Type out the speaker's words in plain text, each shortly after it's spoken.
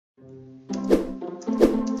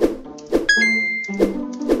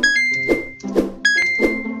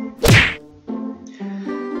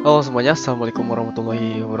Halo semuanya, assalamualaikum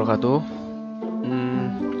warahmatullahi wabarakatuh.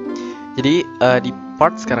 Jadi di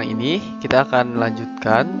part sekarang ini kita akan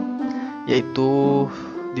lanjutkan, yaitu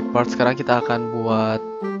di part sekarang kita akan buat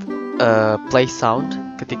play sound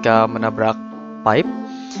ketika menabrak pipe,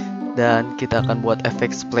 dan kita akan buat efek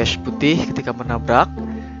splash putih ketika menabrak,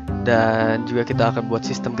 dan juga kita akan buat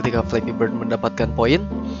sistem ketika Flappy Bird mendapatkan poin.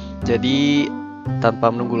 Jadi tanpa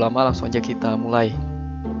menunggu lama langsung aja kita mulai.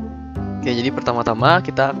 Oke, jadi pertama-tama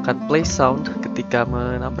kita akan play sound ketika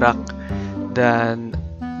menabrak, dan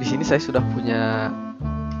di sini saya sudah punya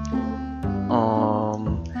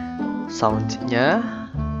soundnya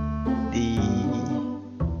di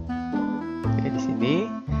sini,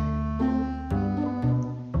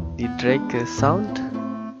 di drag ke sound.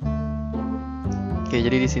 Oke,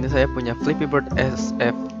 jadi di sini saya punya Flappy Bird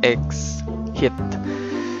SFX hit.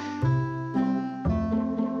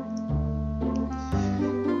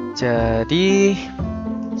 Jadi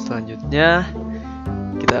selanjutnya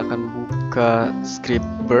kita akan buka script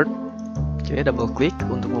bird. Oke, double klik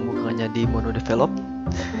untuk membukanya di menu develop,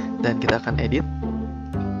 dan kita akan edit.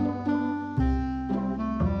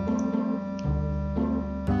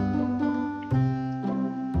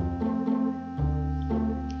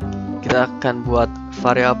 Kita akan buat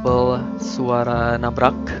variabel suara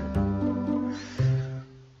nabrak.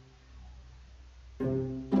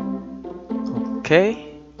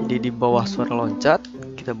 Oke. Jadi di bawah suara loncat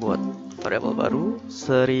kita buat variabel baru,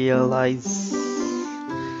 serialize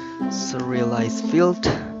field,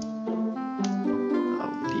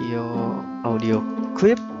 audio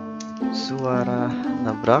clip, suara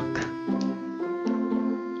nabrak.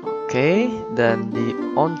 Oke, dan di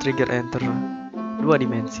on trigger enter 2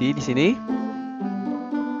 dimensi di sini.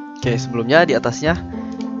 Oke, sebelumnya di atasnya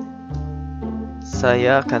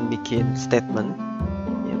saya akan bikin statement,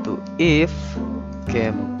 yaitu if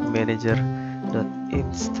game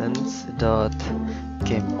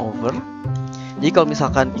manager.instance.gameover. Jadi kalau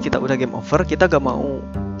misalkan kita udah game over, kita gak mau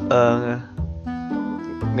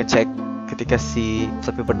ngecek ketika si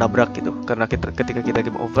Flappy Bird nabrak gitu, karena ketika kita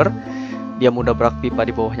game over, dia mau nabrak pipa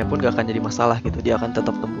di bawahnya pun gak akan jadi masalah gitu, dia akan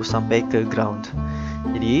tetap tembus sampai ke ground.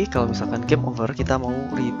 Jadi kalau misalkan game over, kita mau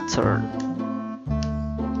return.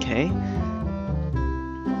 Oke.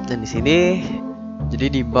 Dan di sini,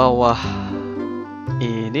 jadi di bawah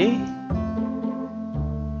ini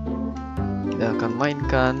kita akan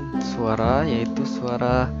mainkan suara, yaitu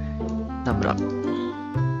suara nabrak.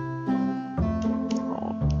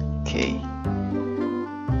 Oke.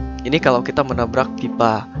 Ini kalau kita menabrak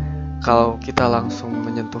pipa. Kalau kita langsung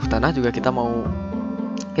menyentuh tanah juga kita mau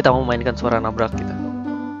mainkan suara nabrak kita.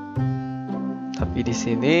 Tapi di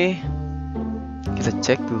sini kita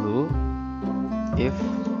cek dulu if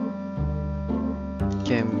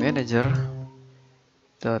game manager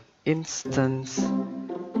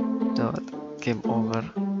 .instance.gameover.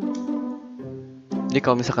 Jadi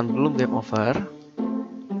kalau misalkan belum game over,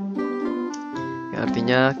 ya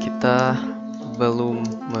artinya kita belum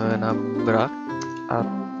menabrak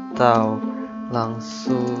atau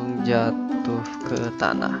langsung jatuh ke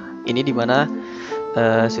tanah. Ini dimana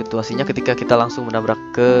situasinya ketika kita langsung menabrak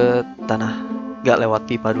ke tanah, gak lewat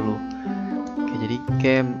pipa dulu. Oke, jadi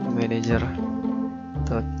game manager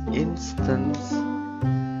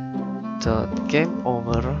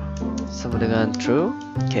 .instance.gameover sama dengan true.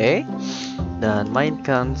 Oke. Dan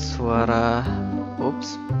mainkan suara,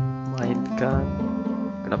 mainkan,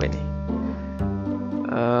 kenapa ini?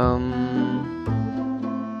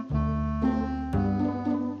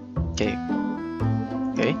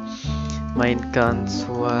 Oke. Mainkan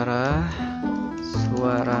suara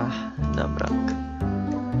nabrak.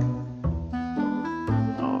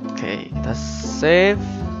 Oke, kita save.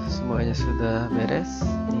 Semuanya sudah beres.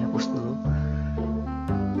 Ini hapus dulu.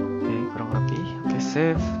 Oke, kurang rapi. Oke,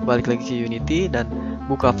 save. Balik lagi ke Unity dan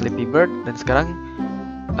buka Flappy Bird. Dan sekarang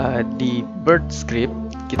di bird script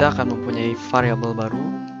kita akan mempunyai variabel baru,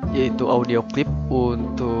 yaitu audio clip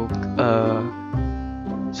untuk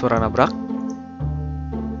suara nabrak.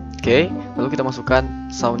 Oke, lalu kita masukkan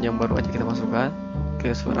sound yang baru aja, kita masukkan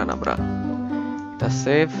ke suara nabrak. Kita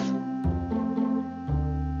save.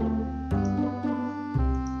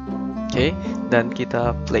 Oke, dan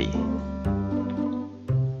kita play.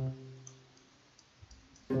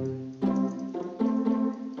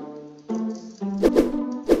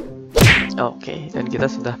 Oke, dan kita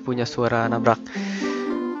sudah punya suara nabrak.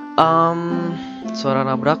 Suara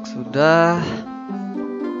nabrak sudah.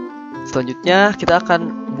 Selanjutnya kita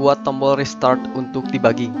akan buat tombol restart untuk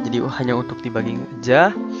debugging. Jadi hanya untuk debugging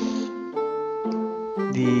aja.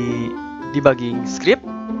 Di debugging script.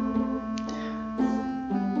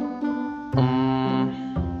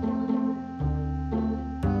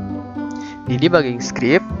 di debugging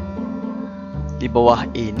script, di bawah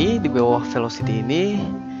ini, di bawah velocity ini,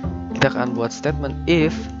 kita akan buat statement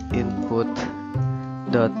if input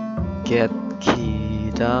dot get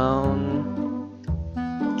key down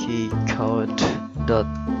key code dot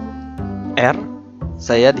r.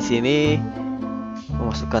 Saya di sini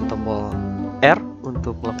memasukkan tombol R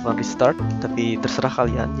untuk melakukan restart, tapi terserah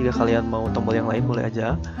kalian. Jika kalian mau tombol yang lain boleh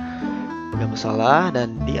aja, nggak masalah.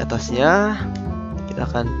 Dan di atasnya kita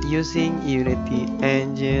akan using Unity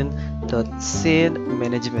Engine .scene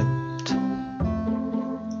management.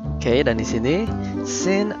 Oke, dan di sini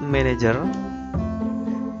scene manager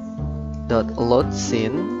 .load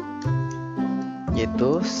scene,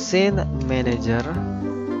 yaitu scene manager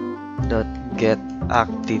 .get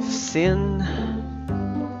active scene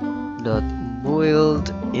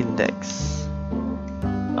 .build index.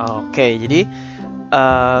 Oke, jadi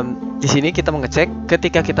di sini kita mengecek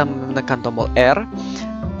ketika kita menekan tombol R,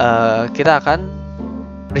 kita akan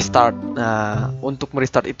restart. Nah, untuk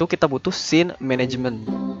merestart itu kita butuh scene management.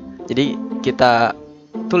 Jadi kita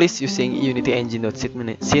tulis using Unity Engine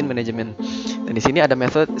 .scene management. Dan di sini ada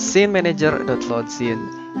method scene manager .load scene.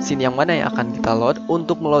 Scene yang mana yang akan kita load?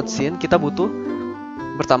 Untuk meload scene kita butuh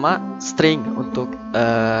pertama string untuk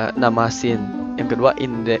nama scene. Yang kedua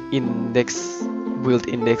index build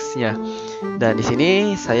indexnya. Dan di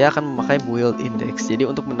sini saya akan memakai build index. Jadi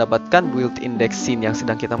untuk mendapatkan build index scene yang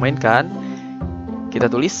sedang kita mainkan, kita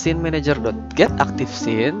tulis scene manager .get active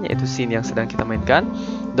scene, yaitu scene yang sedang kita mainkan,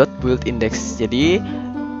 .build index. Jadi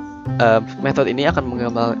metode ini akan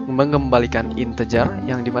mengembalikan integer,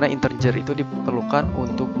 yang dimana integer itu diperlukan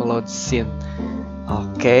untuk meload scene.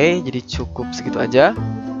 Oke, jadi cukup segitu aja.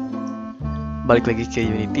 Balik lagi ke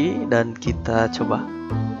Unity dan kita coba.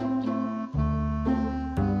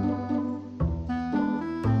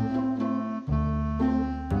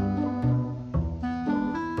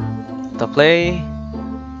 Kita play.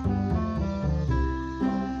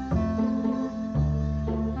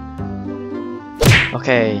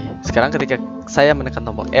 Oke, sekarang ketika saya menekan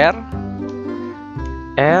tombol R,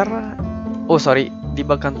 oh sorry,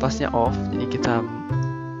 debug canvasnya off, jadi kita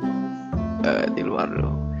di luar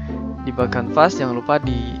dulu. Debug canvas jangan lupa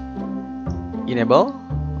di enable.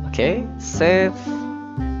 Oke, save.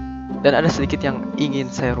 Dan ada sedikit yang ingin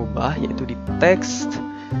saya rubah, yaitu di text.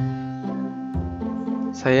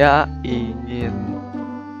 Saya ingin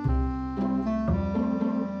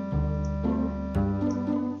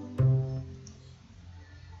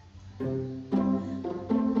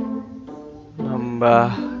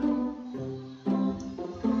nambah,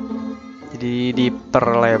 jadi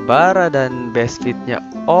diperlebar dan base width-nya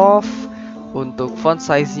off. Untuk font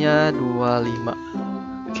size-nya 25.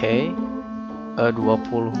 Oke, 20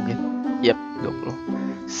 mungkin. Yep,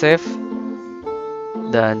 20. Save.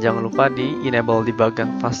 Dan jangan lupa di enable debug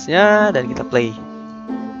canvas-nya dan kita play.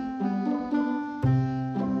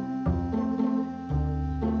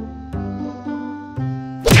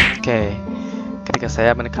 Oke, ketika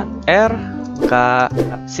saya menekan R, maka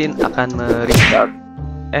scene akan restart.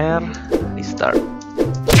 R restart.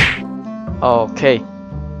 Oke,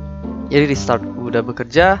 jadi restart udah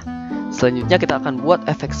bekerja. Selanjutnya kita akan buat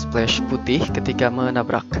efek splash putih ketika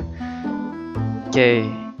menabrak. Oke,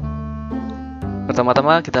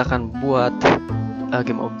 pertama-tama kita akan buat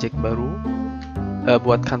game object baru,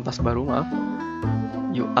 buat canvas baru, maaf,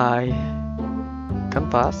 UI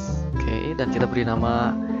canvas. Oke, dan kita beri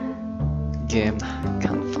nama game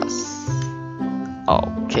canvas.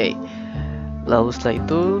 Oke, lalu setelah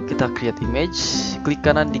itu kita create image, klik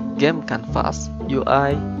kanan di game canvas,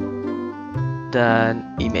 UI dan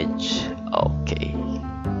image. Oke,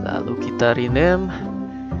 lalu kita rename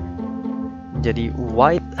menjadi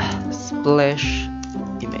white splash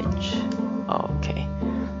image. Oke,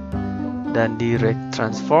 dan di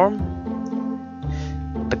transform,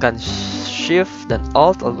 tekan shift dan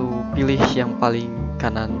alt, lalu pilih yang paling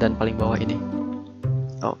kanan dan paling bawah ini.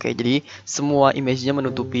 Oke, jadi semua image-nya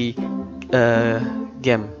menutupi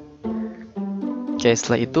game. Oke,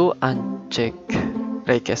 setelah itu uncheck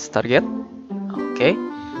recast target. Oke,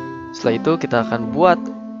 setelah itu kita akan buat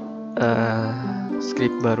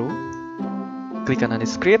script baru. Klik kanan di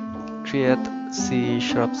script, create C#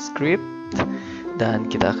 script, dan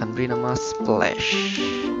kita akan beri nama splash.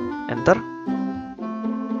 Enter.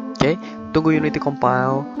 Oke, tunggu Unity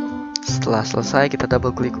compile. Setelah selesai, kita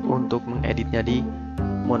double klik untuk mengeditnya di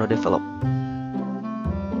mono develop.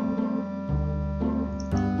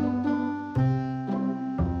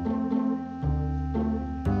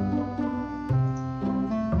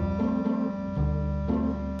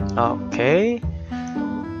 Oke.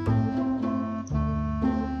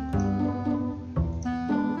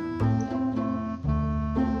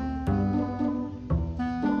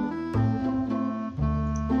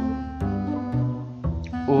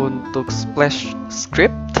 untuk splash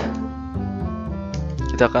script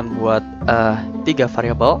kita akan buat 3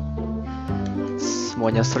 variabel,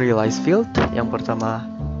 semuanya serialized field. Yang pertama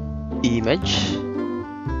image.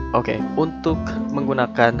 Oke, untuk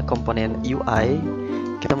menggunakan komponen UI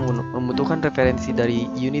kita membutuhkan referensi dari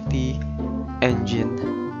Unity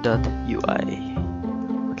engine.ui.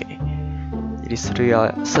 Oke, jadi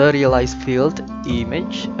serialized field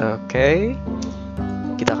image. Oke,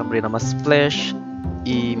 kita akan beri nama splash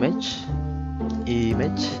image.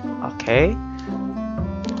 Oke,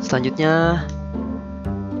 selanjutnya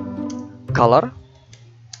color,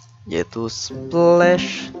 yaitu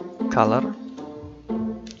splash color.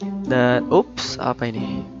 Dan apa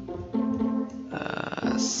ini?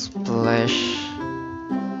 Splash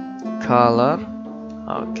color.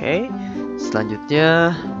 Oke,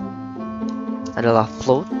 selanjutnya adalah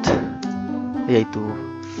float, yaitu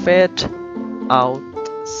fade out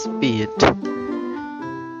speed.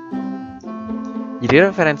 Jadi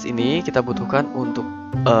referensi ini kita butuhkan untuk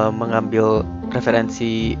mengambil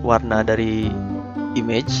referensi warna dari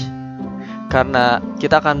image, karena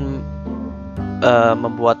kita akan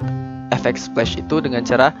membuat efek splash itu dengan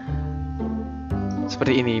cara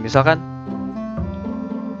seperti ini. Misalkan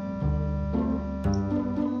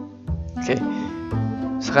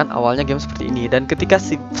awalnya game seperti ini, dan ketika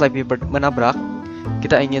si Flappy Bird menabrak,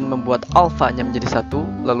 kita ingin membuat alfanya menjadi 1,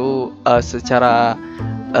 lalu secara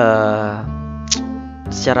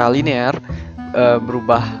linear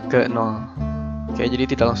berubah ke 0. Oke, jadi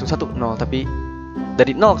tidak langsung 1, 0, tapi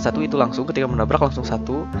dari 0 ke 1 itu langsung, ketika menabrak langsung 1,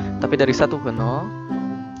 tapi dari 1 ke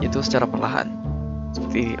 0 itu secara perlahan.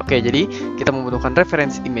 Seperti ini. Oke, jadi kita membutuhkan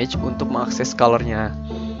reference image untuk mengakses colornya.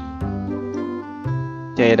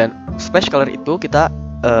 Ya, dan splash color itu kita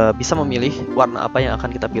bisa memilih warna apa yang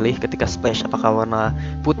akan kita pilih ketika splash, apakah warna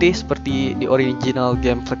putih seperti di original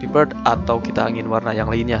game Flappy Bird, atau kita ingin warna yang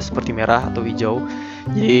lainnya seperti merah atau hijau.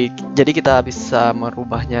 Jadi kita bisa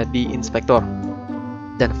merubahnya di inspektor.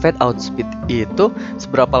 Dan fade out speed itu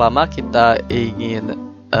seberapa lama kita ingin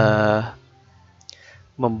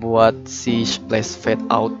membuat si splash fade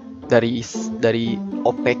out dari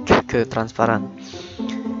opaque ke transparan.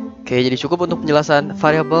 Oke, jadi cukup untuk penjelasan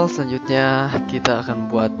variabel. Selanjutnya kita akan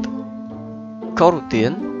buat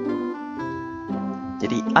coroutine.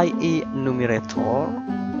 Jadi IE numerator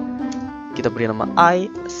kita beri nama I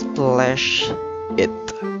splash it.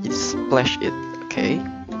 Jadi splash it. Oke.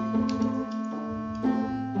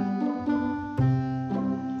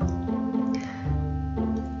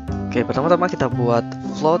 Oke, pertama-tama kita buat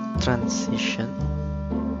float transition.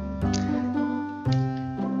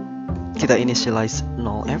 Kita initialize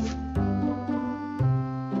 0f.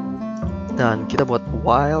 Dan kita buat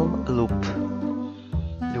while loop.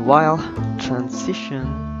 The while transition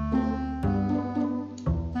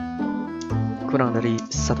kurang dari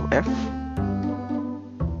 1f.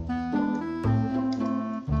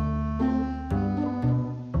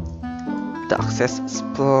 Kita akses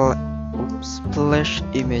splash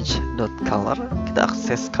image.color. Kita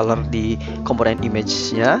akses color di komponen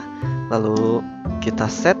image-nya, lalu kita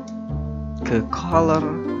set ke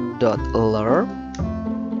color.lerp.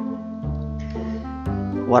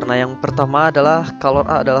 Warna yang pertama adalah color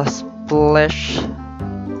A adalah splash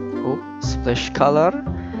color,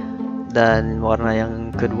 dan warna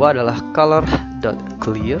yang kedua adalah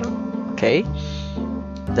color.clear. Oke.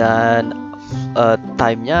 Dan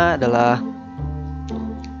time-nya adalah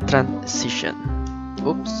transition.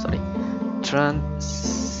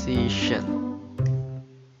 Transition.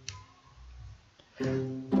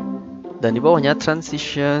 Dan di bawahnya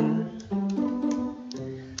transition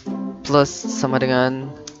plus sama dengan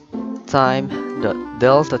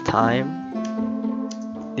time.delta time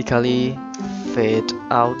dikali fade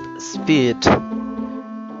out speed.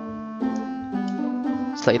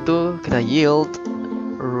 Setelah itu kita yield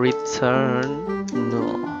return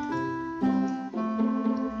null.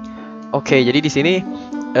 Oke, jadi di sini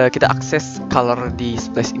kita akses color di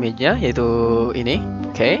splash image-nya, yaitu ini.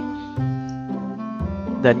 Oke.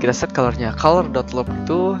 Dan kita set colornya. Color.loop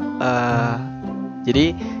itu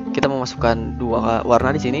jadi kita memasukkan 2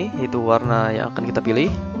 warna di sini, yaitu warna yang akan kita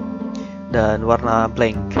pilih dan warna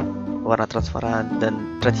blank, warna transparan.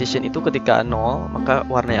 Dan transition itu ketika 0, maka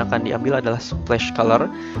warna yang akan diambil adalah splash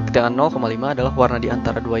color. Ketika 0,5 adalah warna di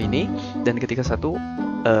antara 2 ini, dan ketika 1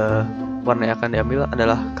 warna yang akan diambil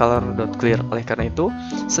adalah color.clear. Oleh karena itu,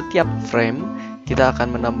 setiap frame kita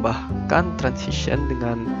akan menambahkan transition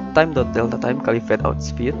dengan time.delta time kali fade out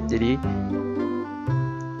speed. Jadi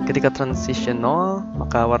ketika transition 0,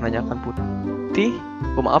 maka warnanya akan putih,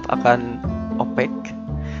 akan opaque.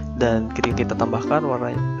 Dan ketika kita tambahkan,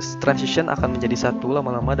 warna transition akan menjadi 1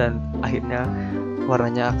 lama-lama, dan akhirnya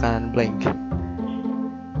warnanya akan blank.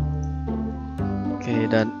 Oke,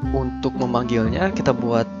 dan untuk memanggilnya kita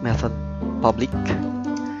buat method public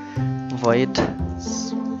void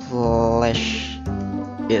splash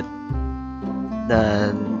it,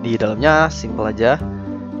 dan di dalamnya simple aja,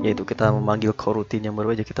 yaitu kita memanggil coroutine yang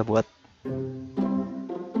baru aja kita buat,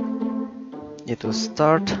 yaitu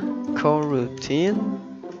start coroutine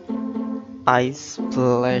I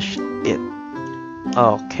splash it.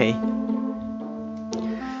 Oke.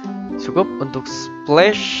 Cukup untuk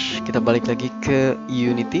splash. Kita balik lagi ke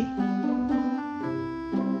Unity.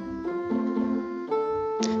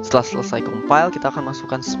 Setelah selesai compile, kita akan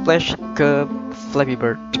masukkan splash ke Flappy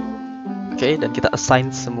Bird. Oke, dan kita assign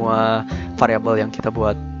semua variabel yang kita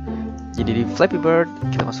buat. Jadi di Flappy Bird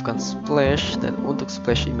kita masukkan splash, dan untuk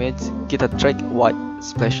splash image kita drag white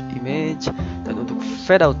splash image, dan untuk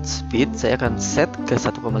fade out speed saya akan set ke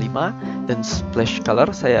 1,5, dan splash color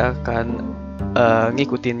saya akan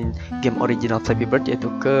ngikutin game original Flappy Bird,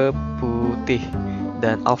 yaitu ke putih,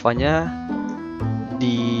 dan alphanya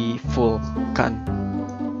di full kan.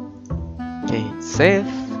 Oke, save.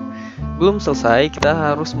 Belum selesai, kita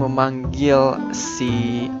harus memanggil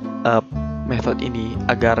si method ini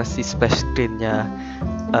agar si splash screen-nya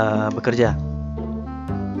bekerja.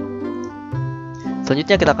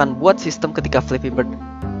 Selanjutnya kita akan buat sistem ketika Flappy Bird,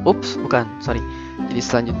 jadi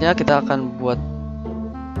selanjutnya kita akan buat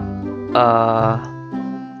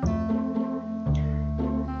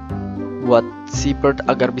si bird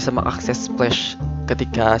agar bisa mengakses splash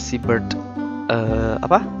ketika si bird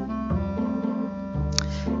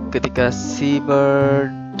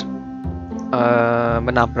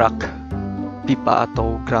menabrak pipa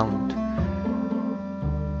atau ground.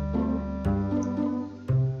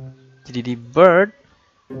 Jadi di bird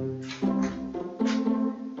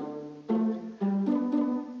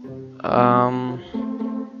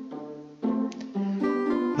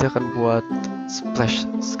kita akan buat splash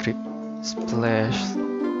script, splash.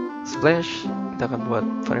 Kita akan buat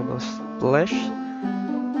variable splash,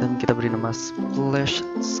 dan kita beri nama splash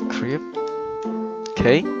script.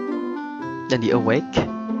 Oke. Dan di awake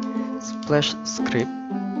splash script,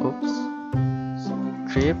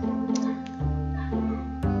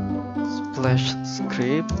 splash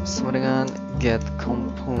script sama dengan get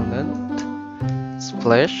component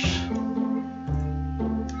splash.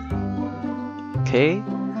 Oke.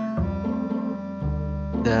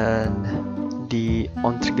 Dan di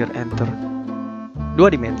on trigger enter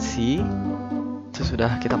 2 dimensi.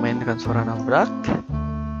 Sesudah kita mainkan suara nabrak,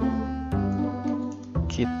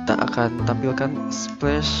 kita akan tampilkan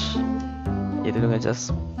splash, yaitu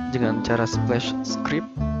dengan cara splash script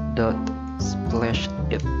dot splash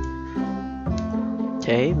it.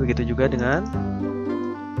 Oke, begitu juga dengan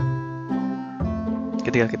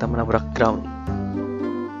ketika kita menabrak ground.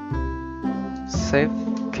 Save.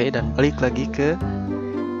 Oke, dan balik lagi ke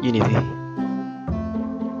Unity.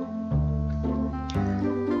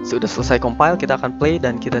 Sudah selesai compile, kita akan play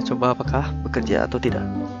dan kita coba apakah bekerja atau tidak.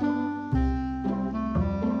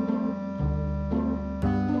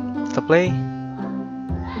 Kita play.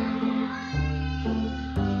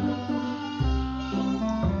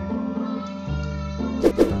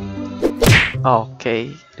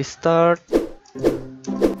 Oke, restart.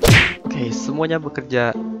 Oke, semuanya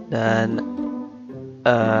bekerja dan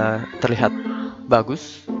terlihat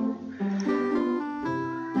bagus.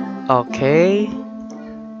 Oke.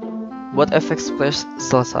 Buat efek splash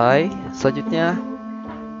selesai. Selanjutnya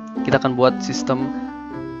kita akan buat sistem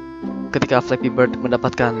ketika Flappy Bird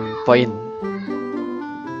mendapatkan poin.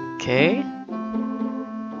 Oke.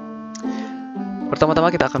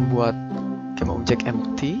 Pertama-tama kita akan buat game object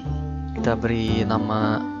empty. Kita beri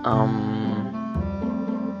nama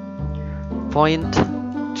point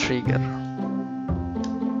trigger.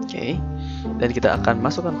 Oke. Dan kita akan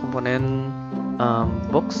masukkan komponen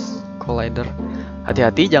box collider.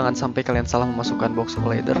 Hati-hati jangan sampai kalian salah memasukkan box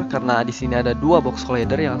collider, karena di sini ada 2 box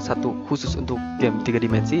collider, yang satu khusus untuk game 3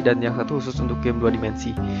 dimensi dan yang satu khusus untuk game 2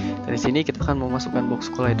 dimensi. Dan di sini kita akan memasukkan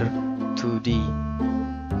box collider 2D.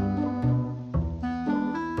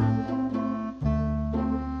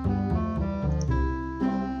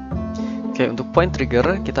 Oke, untuk point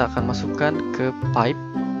trigger kita akan masukkan ke pipe.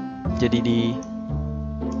 Jadi di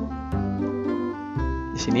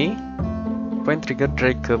sini point trigger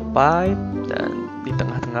drag ke pipe dan di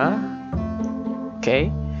tengah-tengah.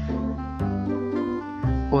 Oke.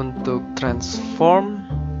 Untuk transform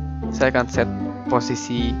saya akan set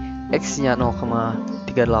posisi X-nya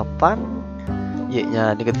 0,38,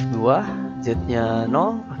 Y-nya -2, Z-nya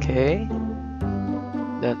 0. Oke.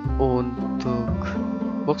 Dan untuk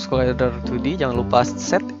box collider 2D jangan lupa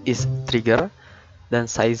set is trigger dan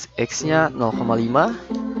size X-nya 0,5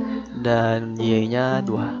 dan Y-nya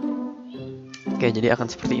 2. Oke, jadi akan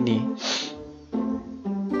seperti ini.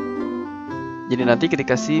 Jadi nanti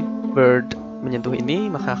ketika si bird menyentuh ini,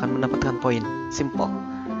 maka akan mendapatkan poin. Simple.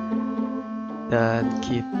 Dan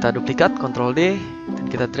kita duplikat, Ctrl D, dan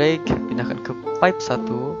kita drag, pindahkan ke pipe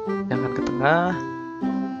 1, pindahkan ke tengah.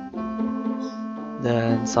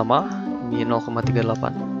 Dan sama, ini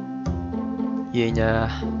 0,38. Y-nya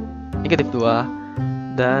negatif 2.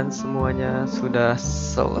 Dan semuanya sudah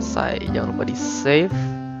selesai. Jangan lupa di save.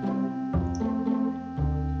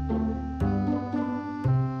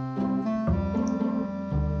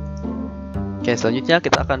 Oke, selanjutnya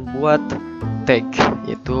kita akan buat tag,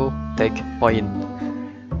 yaitu tag point.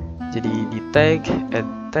 Jadi di tag, add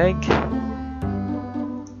tag,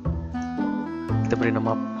 kita beri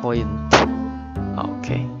nama point.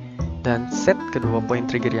 Oke, dan set kedua point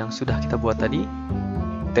trigger yang sudah kita buat tadi,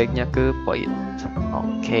 tagnya ke point.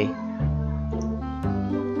 Oke.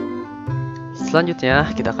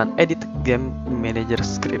 Selanjutnya kita akan edit game manager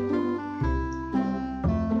script.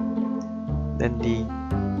 Dan di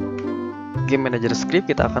game manager script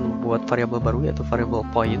kita akan buat variabel baru, yaitu variabel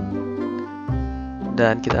point.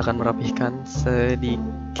 Dan kita akan merapihkan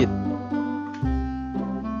sedikit.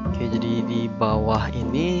 Oke, jadi di bawah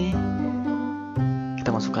ini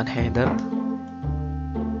kita masukkan header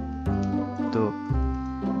untuk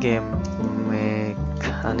game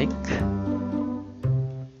mekanik.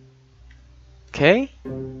 Oke,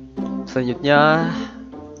 selanjutnya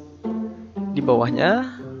di bawahnya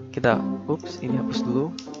kita, ini hapus dulu.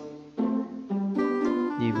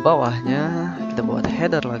 Di bawahnya kita buat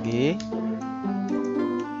header lagi,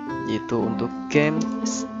 yaitu untuk game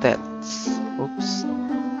stats.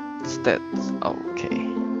 Stats. Oke.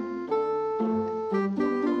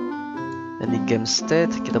 Dan di game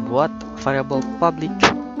state kita buat variable public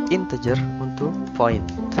integer untuk point.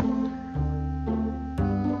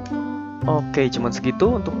 Oke, cuman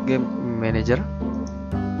segitu untuk game manager.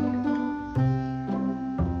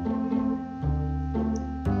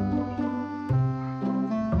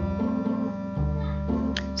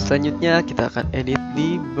 Selanjutnya kita akan edit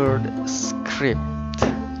di bird script.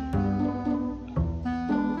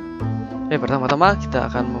 Pertama-tama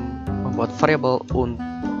kita akan membuat variable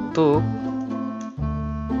untuk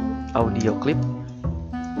audio clip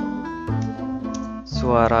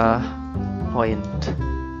suara point.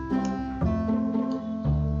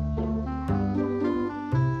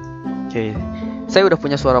 Oke, saya udah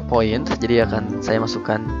punya suara point, jadi akan saya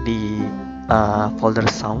masukkan di folder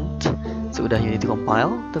sound sudah Unity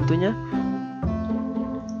compile tentunya.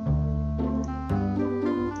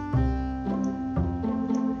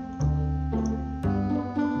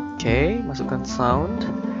 Oke, masukkan sound.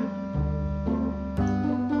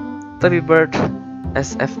 Tapi bird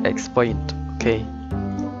sfx point. Oke.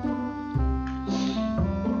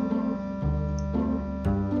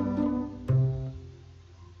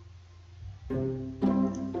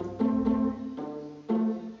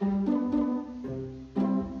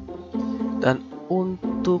 Dan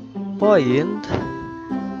untuk point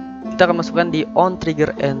kita akan masukkan di on trigger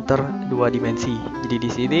enter 2 dimensi. Jadi di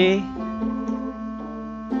sini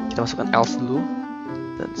kita masukkan else dulu,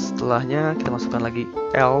 dan setelahnya kita masukkan lagi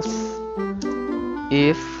else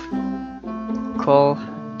if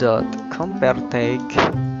call.compare tag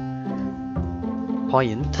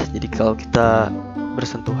point. Jadi kalau kita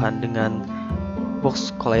bersentuhan dengan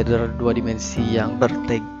box collider 2 dimensi yang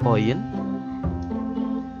bertag point,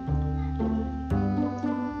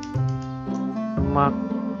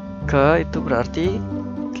 maka itu berarti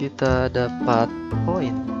kita dapat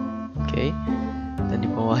poin. Oke. Dan di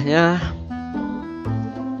bawahnya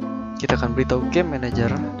kita akan beritahu game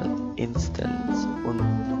manager.instance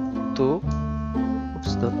untuk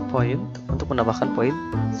point untuk menambahkan poin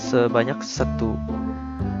sebanyak 1.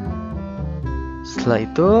 Setelah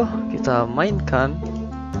itu kita mainkan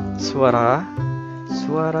suara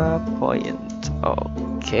point.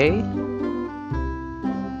 Oke.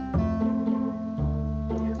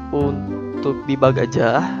 Untuk debug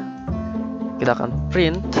aja kita akan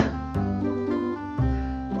print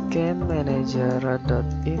game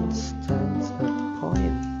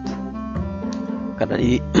manager.instance.point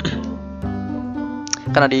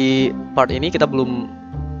karena di part ini kita belum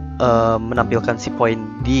menampilkan si point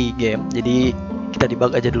di game, jadi kita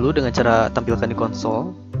debug aja dulu dengan cara tampilkan di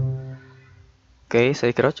konsol. Oke,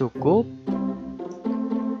 saya kira cukup.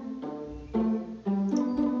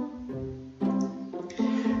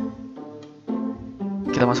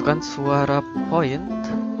 Kita masukkan suara point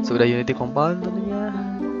sudah Unity compile tentunya.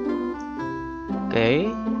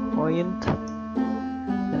 Oke, point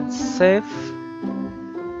dan save.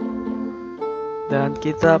 dan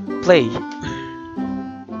kita play.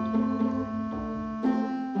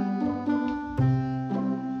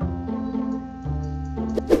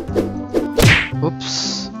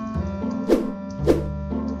 Oops.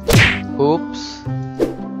 Oops.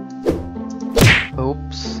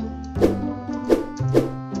 Oops.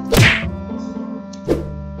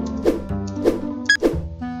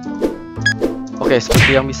 Oke,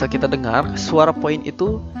 seperti yang bisa kita dengar, suara poin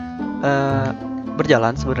itu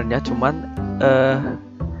berjalan sebenarnya, cuman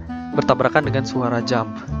bertabrakan dengan suara jump.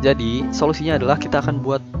 Jadi solusinya adalah kita akan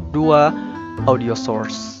buat dua audio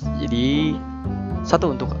source. Jadi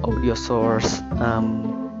satu untuk audio source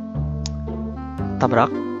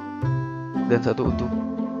tabrak, dan satu untuk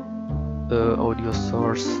audio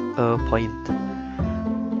source point.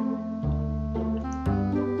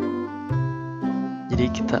 Jadi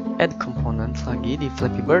kita add component lagi di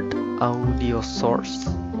Flappy Bird audio source.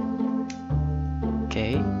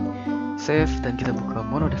 Oke, save dan kita buka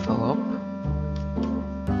mono develop.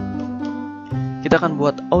 Kita akan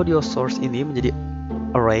buat audio source ini menjadi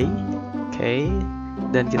array. Oke,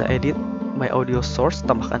 dan kita edit my audio source,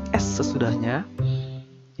 tambahkan s sesudahnya.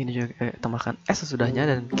 Ini juga tambahkan s sesudahnya,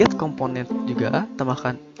 dan get component juga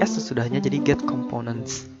tambahkan s sesudahnya, jadi get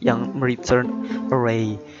components yang return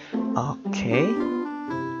array. Oke.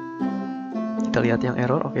 Kita lihat yang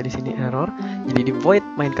error. Oke, di sini error. Jadi di void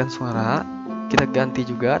mainkan suara, kita ganti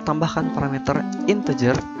juga, tambahkan parameter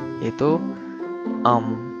integer yaitu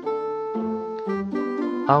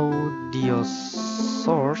audio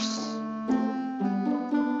source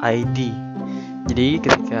ID. Jadi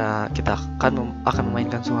ketika kita akan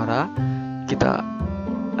memainkan suara, kita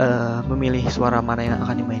memilih suara mana yang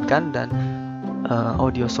akan dimainkan dan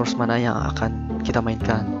audio source mana yang akan kita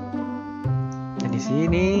mainkan. Dan di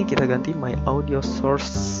sini kita ganti my audio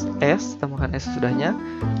source s, tambahkan s sesudahnya.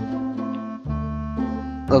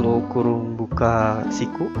 Lalu kurung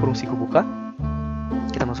siku buka.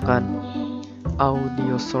 Kita masukkan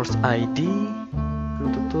audio source ID,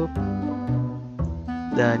 kurung tutup,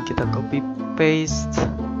 dan kita copy paste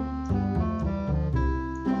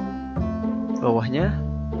bawahnya.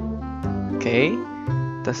 Oke,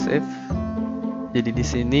 kita save. Jadi di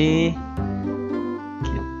sini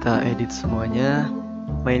kita edit semuanya.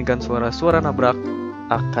 Mainkan suara nabrak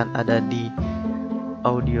akan ada di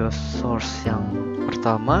audio source yang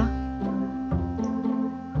pertama,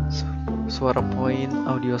 suara point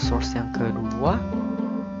audio source yang kedua,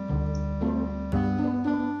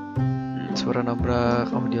 suara nabrak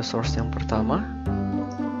audio source yang pertama,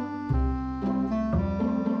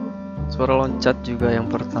 suara loncat juga yang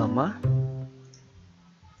pertama.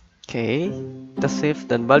 Oke, kita save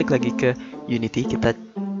dan balik lagi ke Unity. Kita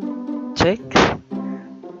cek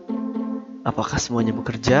apakah semuanya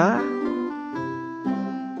bekerja.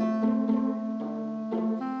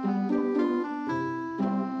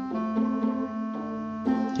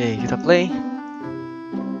 Oke, kita play.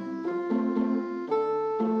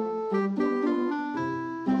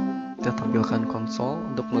 Kita tampilkan konsol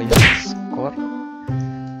untuk melihat skor.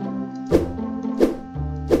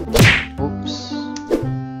 Oops.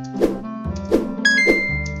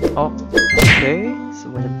 Oke,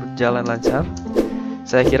 semuanya berjalan lancar.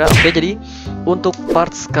 Saya kira oke. Jadi untuk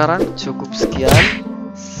part sekarang cukup sekian.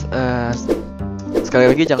 Sekali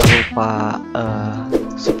lagi jangan lupa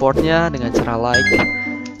supportnya dengan cara like,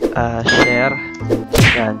 share,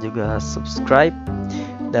 dan juga subscribe.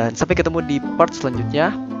 Dan sampai ketemu di part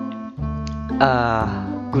selanjutnya.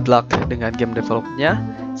 Good luck dengan game developnya.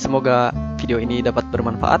 Semoga video ini dapat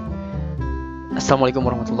bermanfaat. Assalamualaikum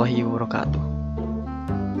warahmatullahi wabarakatuh.